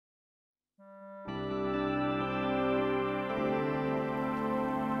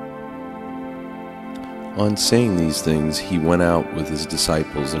On saying these things, he went out with his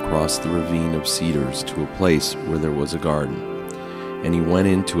disciples across the ravine of Cedars to a place where there was a garden, and he went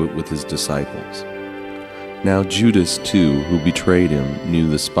into it with his disciples. Now Judas too, who betrayed him, knew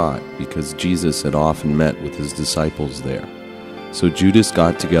the spot, because Jesus had often met with his disciples there. So Judas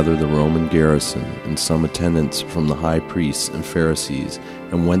got together the Roman garrison and some attendants from the high priests and Pharisees,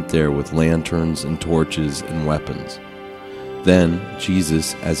 and went there with lanterns and torches and weapons. Then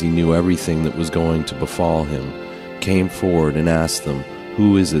Jesus, as he knew everything that was going to befall him, came forward and asked them,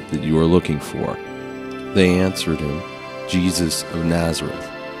 "Who is it that you are looking for?" They answered him, "Jesus of Nazareth."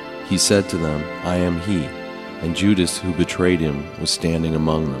 He said to them, "I am he." And Judas, who betrayed him, was standing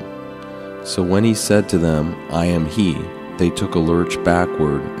among them. So when he said to them, "I am he," they took a lurch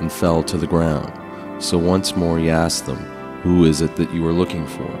backward and fell to the ground. So once more he asked them, "Who is it that you are looking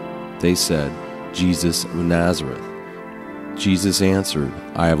for?" They said, "Jesus of Nazareth." Jesus answered,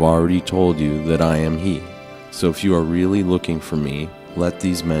 "I have already told you that I am he. So if you are really looking for me, let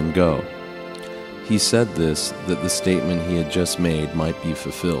these men go." He said this that the statement he had just made might be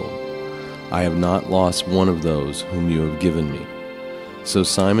fulfilled. "I have not lost one of those whom you have given me." So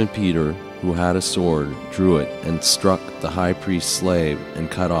Simon Peter, who had a sword, drew it and struck the high priest's slave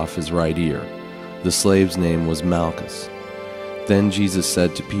and cut off his right ear. The slave's name was Malchus. Then Jesus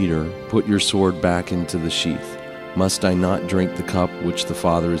said to Peter, "Put your sword back into the sheath. Must I not drink the cup which the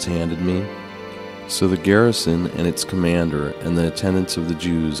Father has handed me?" So the garrison and its commander and the attendants of the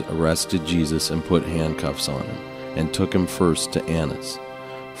Jews arrested Jesus and put handcuffs on him, and took him first to Annas.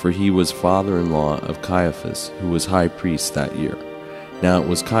 For he was father-in-law of Caiaphas, who was high priest that year. Now it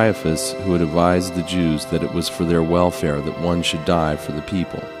was Caiaphas who had advised the Jews that it was for their welfare that one should die for the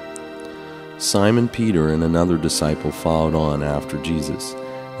people. Simon Peter and another disciple followed on after Jesus,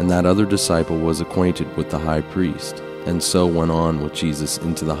 and that other disciple was acquainted with the high priest, and so went on with Jesus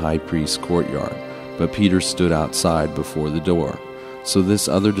into the high priest's courtyard. But Peter stood outside before the door. So this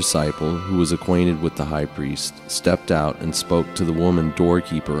other disciple, who was acquainted with the high priest, stepped out and spoke to the woman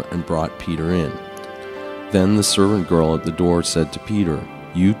doorkeeper and brought Peter in. Then the servant girl at the door said to Peter,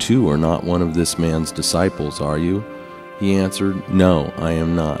 "You too are not one of this man's disciples, are you?" He answered, "No, I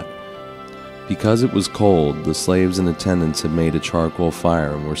am not." Because it was cold, the slaves and attendants had made a charcoal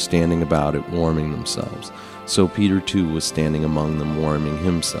fire and were standing about it warming themselves. So Peter too was standing among them warming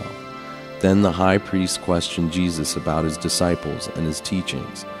himself. Then the high priest questioned Jesus about his disciples and his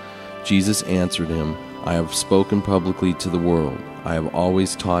teachings. Jesus answered him, "I have spoken publicly to the world. I have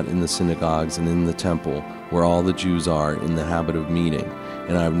always taught in the synagogues and in the temple, where all the Jews are in the habit of meeting,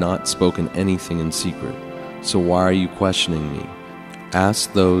 and I have not spoken anything in secret. So why are you questioning me?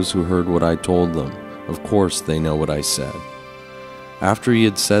 Ask those who heard what I told them. Of course they know what I said." After he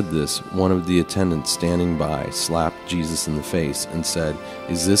had said this, one of the attendants standing by slapped Jesus in the face and said,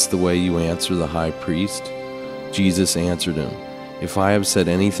 "Is this the way you answer the high priest?" Jesus answered him, "If I have said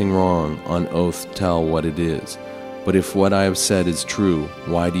anything wrong, on oath tell what it is. But if what I have said is true,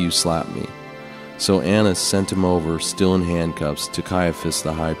 why do you slap me?" So Annas sent him over, still in handcuffs, to Caiaphas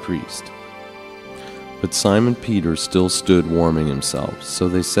the high priest. But Simon Peter still stood warming himself. So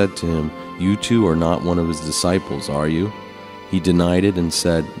they said to him, "You too are not one of his disciples, are you?" He denied it and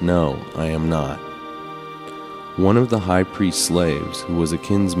said, "No, I am not." One of the high priest's slaves, who was a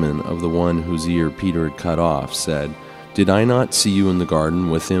kinsman of the one whose ear Peter had cut off, said, "Did I not see you in the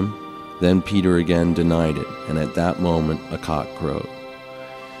garden with him?" Then Peter again denied it, and at that moment a cock crowed.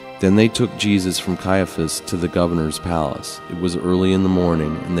 Then they took Jesus from Caiaphas to the governor's palace. It was early in the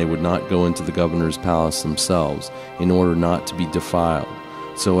morning, and they would not go into the governor's palace themselves, in order not to be defiled,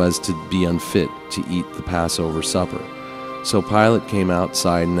 so as to be unfit to eat the Passover supper. So Pilate came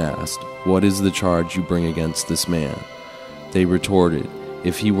outside and asked, "What is the charge you bring against this man?" They retorted,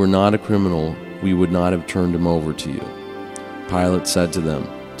 "If he were not a criminal, we would not have turned him over to you." Pilate said to them,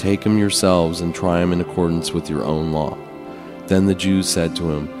 "Take him yourselves and try him in accordance with your own law." Then the Jews said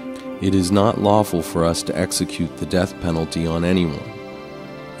to him, "It is not lawful for us to execute the death penalty on anyone."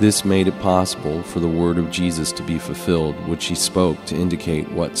 This made it possible for the word of Jesus to be fulfilled, which he spoke to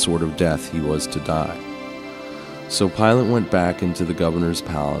indicate what sort of death he was to die. So Pilate went back into the governor's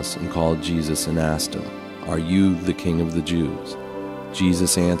palace and called Jesus and asked him, "Are you the king of the Jews?"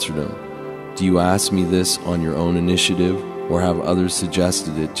 Jesus answered him, "Do you ask me this on your own initiative, or have others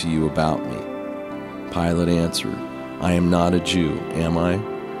suggested it to you about me?" Pilate answered, "I am not a Jew, am I?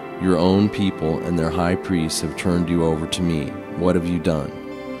 Your own people and their high priests have turned you over to me. What have you done?"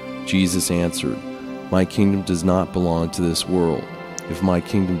 Jesus answered, "My kingdom does not belong to this world. If my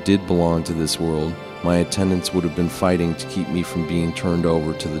kingdom did belong to this world, my attendants would have been fighting to keep me from being turned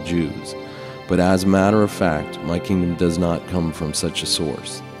over to the Jews. But as a matter of fact, my kingdom does not come from such a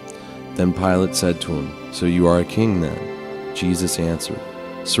source." Then Pilate said to him, "So you are a king then?" Jesus answered,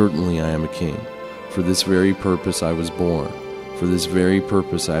 "Certainly I am a king. For this very purpose I was born. For this very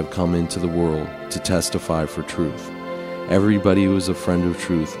purpose I have come into the world, to testify for truth. Everybody who is a friend of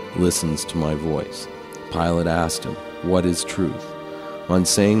truth listens to my voice." Pilate asked him, "What is truth?" On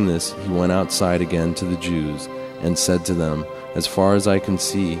saying this, he went outside again to the Jews and said to them, "As far as I can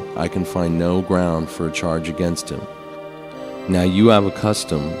see, I can find no ground for a charge against him. Now you have a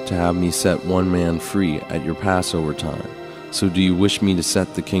custom to have me set one man free at your Passover time. So do you wish me to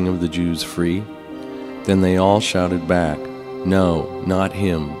set the King of the Jews free?" Then they all shouted back, "No, not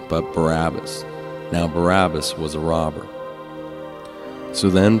him, but Barabbas." Now Barabbas was a robber. So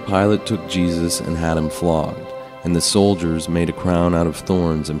then Pilate took Jesus and had him flogged. And the soldiers made a crown out of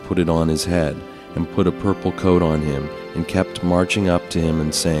thorns and put it on his head, and put a purple coat on him, and kept marching up to him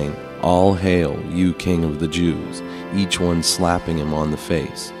and saying, "All hail, you King of the Jews," each one slapping him on the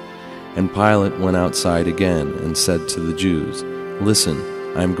face. And Pilate went outside again and said to the Jews, "Listen,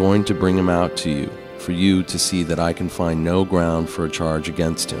 I am going to bring him out to you, for you to see that I can find no ground for a charge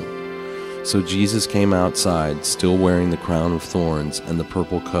against him." So Jesus came outside, still wearing the crown of thorns and the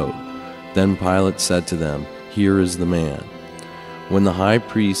purple coat. Then Pilate said to them, "Here is the man." When the high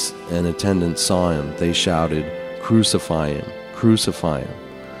priests and attendants saw him, they shouted, "Crucify him! Crucify him!"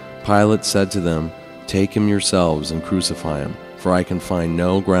 Pilate said to them, "Take him yourselves and crucify him, for I can find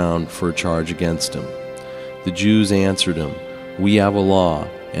no ground for a charge against him." The Jews answered him, "We have a law,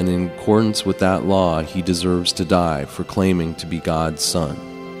 and in accordance with that law he deserves to die for claiming to be God's son."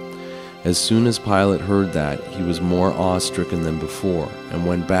 As soon as Pilate heard that, he was more awe-stricken than before, and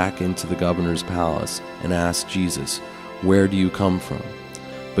went back into the governor's palace and asked Jesus, "Where do you come from?"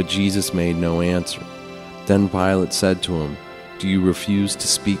 But Jesus made no answer. Then Pilate said to him, "Do you refuse to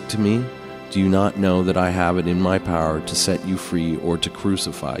speak to me? Do you not know that I have it in my power to set you free or to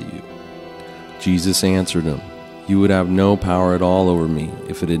crucify you?" Jesus answered him, "You would have no power at all over me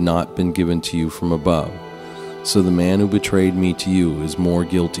if it had not been given to you from above. So the man who betrayed me to you is more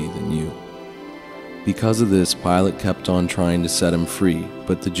guilty than you." Because of this, Pilate kept on trying to set him free,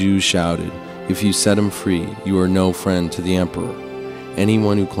 but the Jews shouted, "If you set him free, you are no friend to the emperor.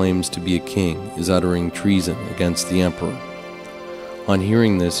 Anyone who claims to be a king is uttering treason against the emperor." On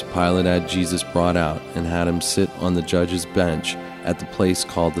hearing this, Pilate had Jesus brought out and had him sit on the judge's bench at the place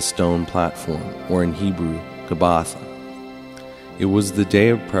called the Stone Platform, or in Hebrew, Gabbatha. It was the day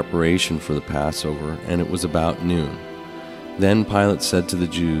of preparation for the Passover, and it was about noon. Then Pilate said to the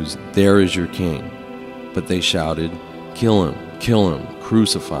Jews, "There is your king." But they shouted, "Kill him, kill him,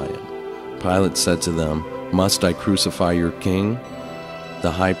 crucify him." Pilate said to them, "Must I crucify your king?"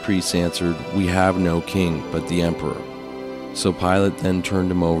 The high priest answered, "We have no king but the emperor." So Pilate then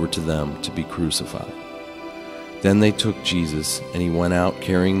turned him over to them to be crucified. Then they took Jesus, and he went out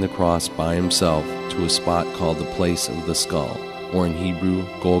carrying the cross by himself to a spot called the Place of the Skull, or in Hebrew,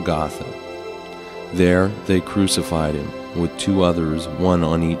 Golgotha. There they crucified him, with two others, one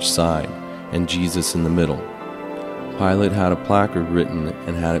on each side, and Jesus in the middle. Pilate had a placard written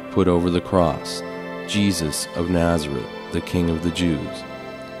and had it put over the cross, "Jesus of Nazareth, the King of the Jews."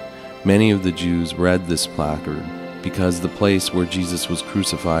 Many of the Jews read this placard, because the place where Jesus was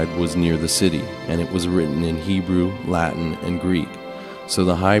crucified was near the city, and it was written in Hebrew, Latin, and Greek. So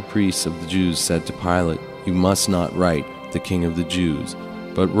the high priests of the Jews said to Pilate, "You must not write, 'The King of the Jews,'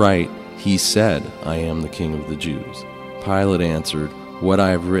 but write, 'He said, I am the King of the Jews.'" Pilate answered, "What I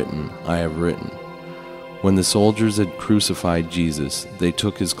have written, I have written." When the soldiers had crucified Jesus, they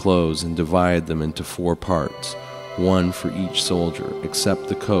took his clothes and divided them into 4 parts, one for each soldier, except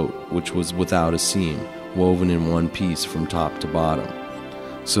the coat, which was without a seam, woven in one piece from top to bottom.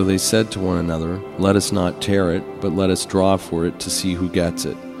 So they said to one another, "Let us not tear it, but let us draw for it to see who gets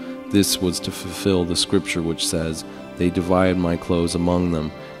it." This was to fulfill the scripture which says, "They divided my clothes among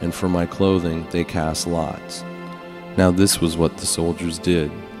them, and for my clothing they cast lots." Now this was what the soldiers did.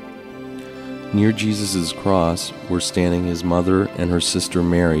 Near Jesus' cross were standing his mother and her sister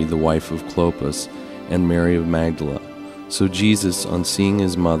Mary, the wife of Clopas, and Mary of Magdala. So Jesus, on seeing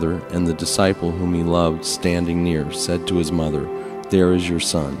his mother and the disciple whom he loved standing near, said to his mother, "There is your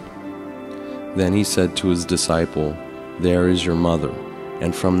son." Then he said to his disciple, "There is your mother."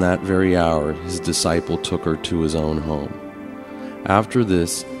 And from that very hour his disciple took her to his own home. After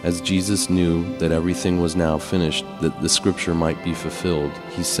this, as Jesus knew that everything was now finished, that the scripture might be fulfilled,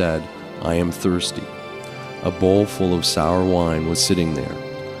 he said, "I am thirsty." A bowl full of sour wine was sitting there.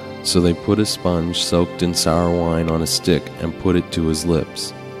 So they put a sponge soaked in sour wine on a stick and put it to his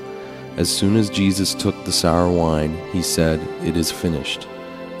lips. As soon as Jesus took the sour wine, he said, "It is finished."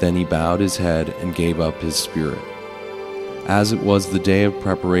 Then he bowed his head and gave up his spirit. as it was the day of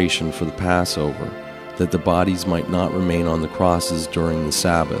preparation for the Passover, that the bodies might not remain on the crosses during the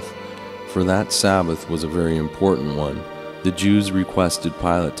Sabbath. For that Sabbath was a very important one. The Jews requested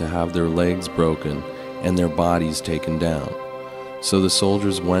Pilate to have their legs broken and their bodies taken down. So the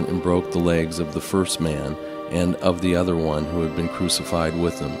soldiers went and broke the legs of the first man and of the other one who had been crucified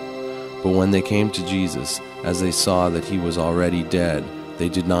with him. But when they came to Jesus, as they saw that he was already dead, they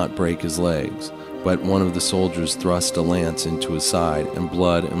did not break his legs. But one of the soldiers thrust a lance into his side, and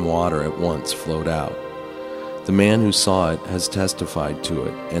blood and water at once flowed out. The man who saw it has testified to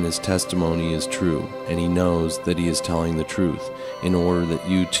it, and his testimony is true, and he knows that he is telling the truth, in order that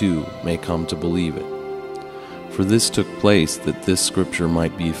you too may come to believe it. For this took place that this scripture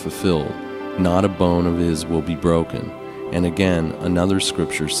might be fulfilled, not a bone of his will be broken. And again another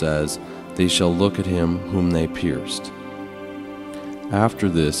scripture says, they shall look at him whom they pierced. After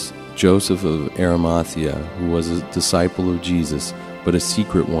this, Joseph of Arimathea, who was a disciple of Jesus, but a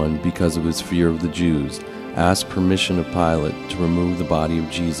secret one because of his fear of the Jews, asked permission of Pilate to remove the body of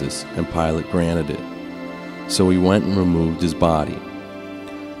Jesus, and Pilate granted it. So he went and removed his body.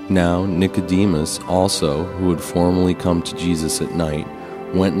 Now Nicodemus also, who had formerly come to Jesus at night,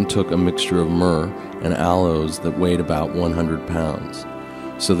 went and took a mixture of myrrh and aloes that weighed about 100 pounds.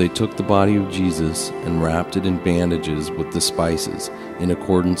 So they took the body of Jesus and wrapped it in bandages with the spices, in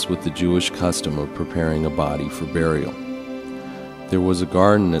accordance with the Jewish custom of preparing a body for burial. There was a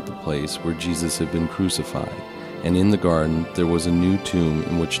garden at the place where Jesus had been crucified, and in the garden there was a new tomb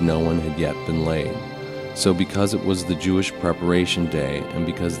in which no one had yet been laid. So because it was the Jewish preparation day, and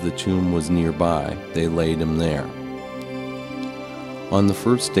because the tomb was nearby, they laid him there. On the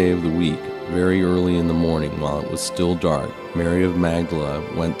first day of the week, very early in the morning, while it was still dark, Mary of Magdala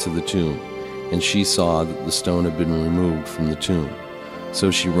went to the tomb, and she saw that the stone had been removed from the tomb.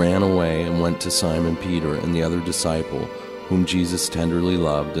 So she ran away and went to Simon Peter and the other disciple, whom Jesus tenderly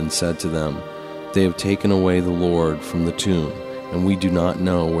loved, and said to them, they have taken away the Lord from the tomb, and we do not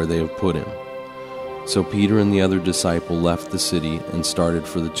know where they have put him. So Peter and the other disciple left the city and started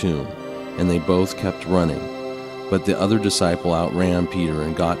for the tomb, and they both kept running. But the other disciple outran Peter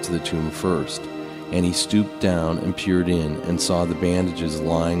and got to the tomb first. And he stooped down and peered in, and saw the bandages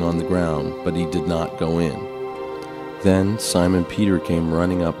lying on the ground, but he did not go in. Then Simon Peter came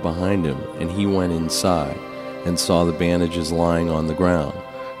running up behind him, and he went inside, and saw the bandages lying on the ground.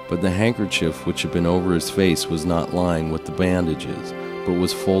 But the handkerchief which had been over his face was not lying with the bandages, but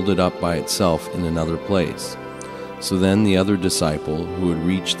was folded up by itself in another place. So then the other disciple, who had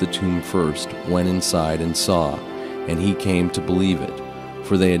reached the tomb first, went inside and saw, and he came to believe it,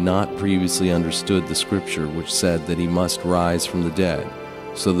 for they had not previously understood the scripture which said that he must rise from the dead.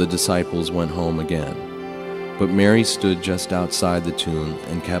 So the disciples went home again. But Mary stood just outside the tomb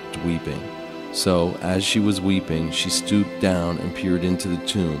and kept weeping. So, as she was weeping, she stooped down and peered into the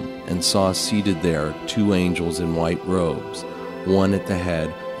tomb, and saw seated there 2 angels in white robes, one at the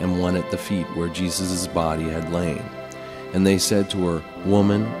head and one at the feet where Jesus' body had lain. And they said to her,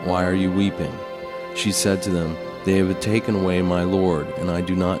 Woman, why are you weeping? She said to them, They have taken away my Lord, and I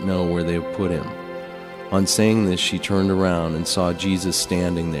do not know where they have put him. On saying this, she turned around and saw Jesus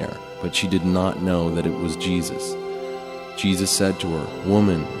standing there, but she did not know that it was Jesus. Jesus said to her,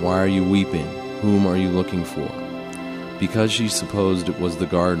 Woman, why are you weeping? Whom are you looking for? Because she supposed it was the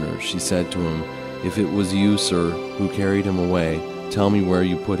gardener, she said to him, If it was you, sir, who carried him away, tell me where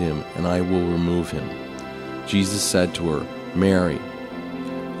you put him, and I will remove him. Jesus said to her, Mary.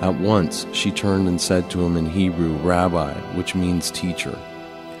 At once she turned and said to him in Hebrew, Rabbi, which means teacher.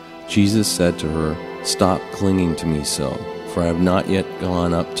 Jesus said to her, Stop clinging to me so, for I have not yet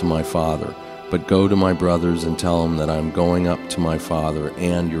gone up to my Father, but go to my brothers and tell them that I am going up to my Father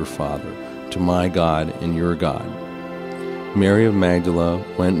and your Father, to my God and your God. Mary of Magdala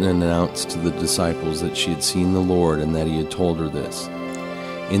went and announced to the disciples that she had seen the Lord and that he had told her this.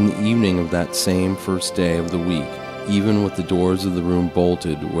 In the evening of that same first day of the week, even with the doors of the room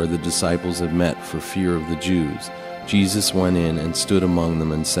bolted where the disciples had met for fear of the Jews, Jesus went in and stood among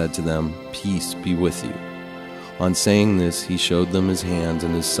them and said to them, Peace be with you. On saying this, he showed them his hands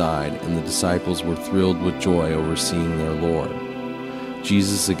and his side, and the disciples were thrilled with joy over seeing their Lord.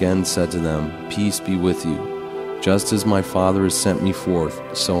 Jesus again said to them, Peace be with you. Just as my Father has sent me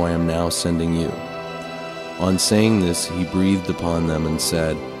forth, so I am now sending you. On saying this, he breathed upon them and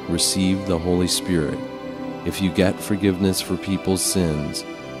said, Receive the Holy Spirit. If you get forgiveness for people's sins,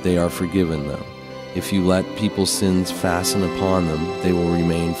 they are forgiven them. If you let people's sins fasten upon them, they will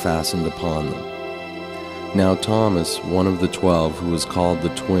remain fastened upon them. Now Thomas, one of the 12, who was called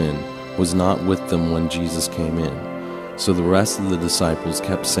the Twin, was not with them when Jesus came in. So the rest of the disciples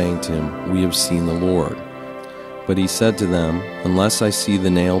kept saying to him, We have seen the Lord. But he said to them, "Unless I see the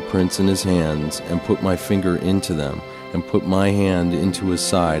nail prints in his hands, and put my finger into them, and put my hand into his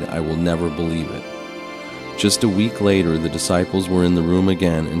side, I will never believe it." Just a week later, the disciples were in the room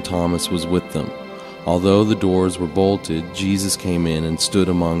again, and Thomas was with them. Although the doors were bolted, Jesus came in and stood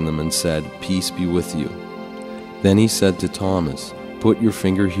among them and said, "Peace be with you." Then he said to Thomas, "Put your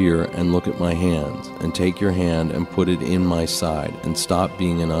finger here and look at my hands, and take your hand and put it in my side, and stop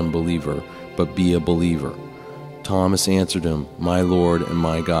being an unbeliever, but be a believer." Thomas answered him, "My Lord and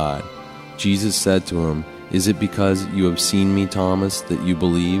my God." Jesus said to him, "Is it because you have seen me, Thomas, that you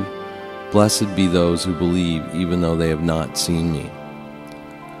believe? Blessed be those who believe, even though they have not seen me."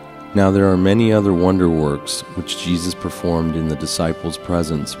 Now there are many other wonder works which Jesus performed in the disciples'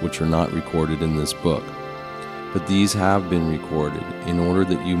 presence, which are not recorded in this book. But these have been recorded, in order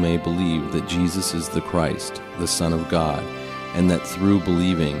that you may believe that Jesus is the Christ, the Son of God, and that through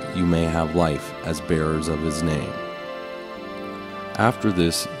believing you may have life as bearers of his name. After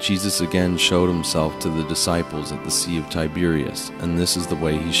this, Jesus again showed himself to the disciples at the Sea of Tiberias, and this is the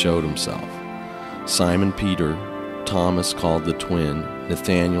way he showed himself. Simon Peter, Thomas called the twin,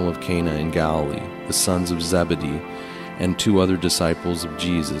 Nathanael of Cana in Galilee, the sons of Zebedee, and 2 other disciples of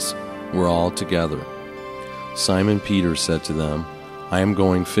Jesus were all together. Simon Peter said to them, "I am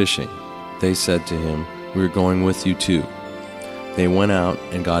going fishing." They said to him, "We are going with you too." They went out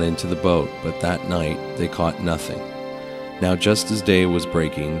and got into the boat, but that night they caught nothing. Now just as day was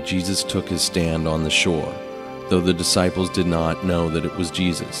breaking, Jesus took his stand on the shore, though the disciples did not know that it was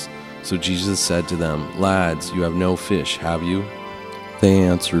Jesus. So Jesus said to them, "Lads, you have no fish, have you?" They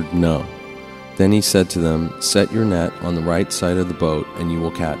answered, "No." Then he said to them, "Set your net on the right side of the boat, and you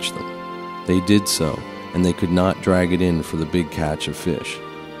will catch them." They did so, and they could not drag it in for the big catch of fish.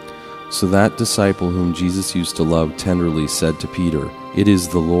 So that disciple whom Jesus used to love tenderly said to Peter, "It is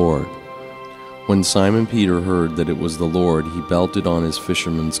the Lord." When Simon Peter heard that it was the Lord, he belted on his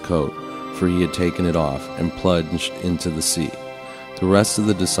fisherman's coat, for he had taken it off, and plunged into the sea. The rest of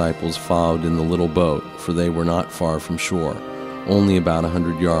the disciples followed in the little boat, for they were not far from shore, only about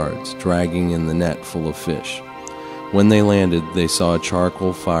 100 yards, dragging in the net full of fish. When they landed, they saw a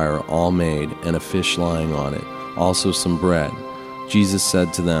charcoal fire all made, and a fish lying on it, also some bread. Jesus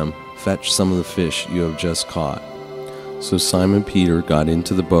said to them, "Fetch some of the fish you have just caught." So Simon Peter got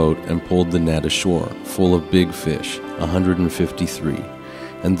into the boat and pulled the net ashore, full of big fish, 153.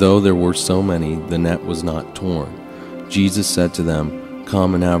 And though there were so many, the net was not torn. Jesus said to them,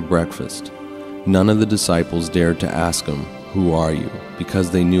 "Come and have breakfast." None of the disciples dared to ask him, "Who are you?" because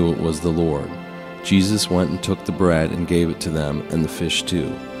they knew it was the Lord. Jesus went and took the bread and gave it to them, and the fish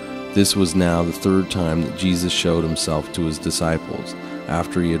too. This was now the 3rd time that Jesus showed himself to his disciples,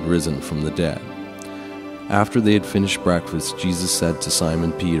 after he had risen from the dead. After they had finished breakfast, Jesus said to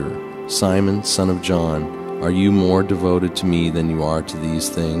Simon Peter, "Simon, son of John, are you more devoted to me than you are to these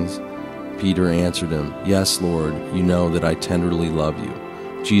things?" Peter answered him, "Yes, Lord, you know that I tenderly love you."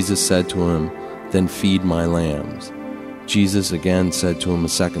 Jesus said to him, "Then feed my lambs." Jesus again said to him a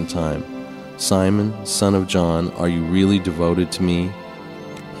 2nd time, "Simon, son of John, are you really devoted to me?"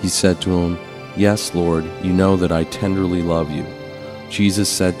 He said to him, "Yes, Lord, you know that I tenderly love you." Jesus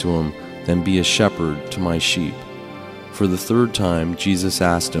said to him, "Then be a shepherd to my sheep." For the 3rd time, Jesus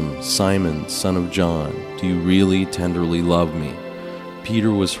asked him, "Simon, son of John, do you really tenderly love me?"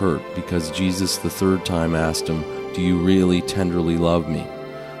 Peter was hurt because Jesus the 3rd time asked him, "Do you really tenderly love me?"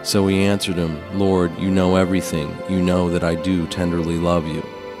 So he answered him, "Lord, you know everything. You know that I do tenderly love you."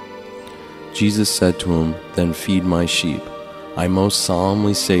 Jesus said to him, "Then feed my sheep. I most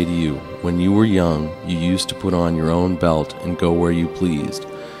solemnly say to you, when you were young, you used to put on your own belt and go where you pleased.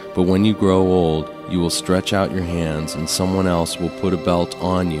 But when you grow old, you will stretch out your hands, and someone else will put a belt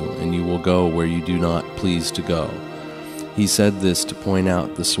on you, and you will go where you do not please to go." He said this to point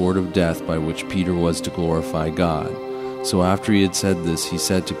out the sort of death by which Peter was to glorify God. So after he had said this, he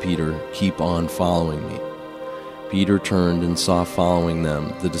said to Peter, "Keep on following me." Peter turned and saw following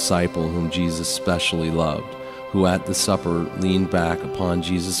them the disciple whom Jesus specially loved, who at the supper leaned back upon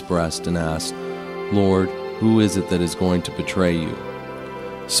Jesus' breast and asked, "Lord, who is it that is going to betray you?"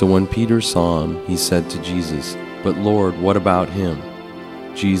 So when Peter saw him, he said to Jesus, "But Lord, what about him?"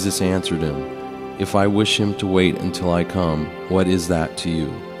 Jesus answered him, "If I wish him to wait until I come, what is that to you?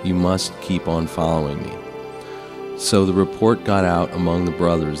 You must keep on following me." So the report got out among the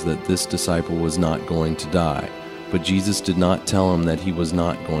brothers that this disciple was not going to die. But Jesus did not tell him that he was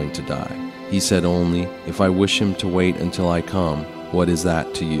not going to die. He said only, "If I wish him to wait until I come, what is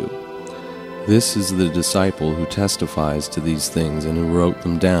that to you?" This is the disciple who testifies to these things and who wrote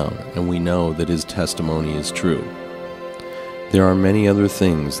them down, and we know that his testimony is true. There are many other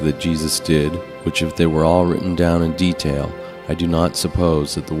things that Jesus did, which if they were all written down in detail, I do not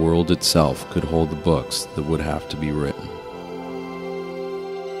suppose that the world itself could hold the books that would have to be written.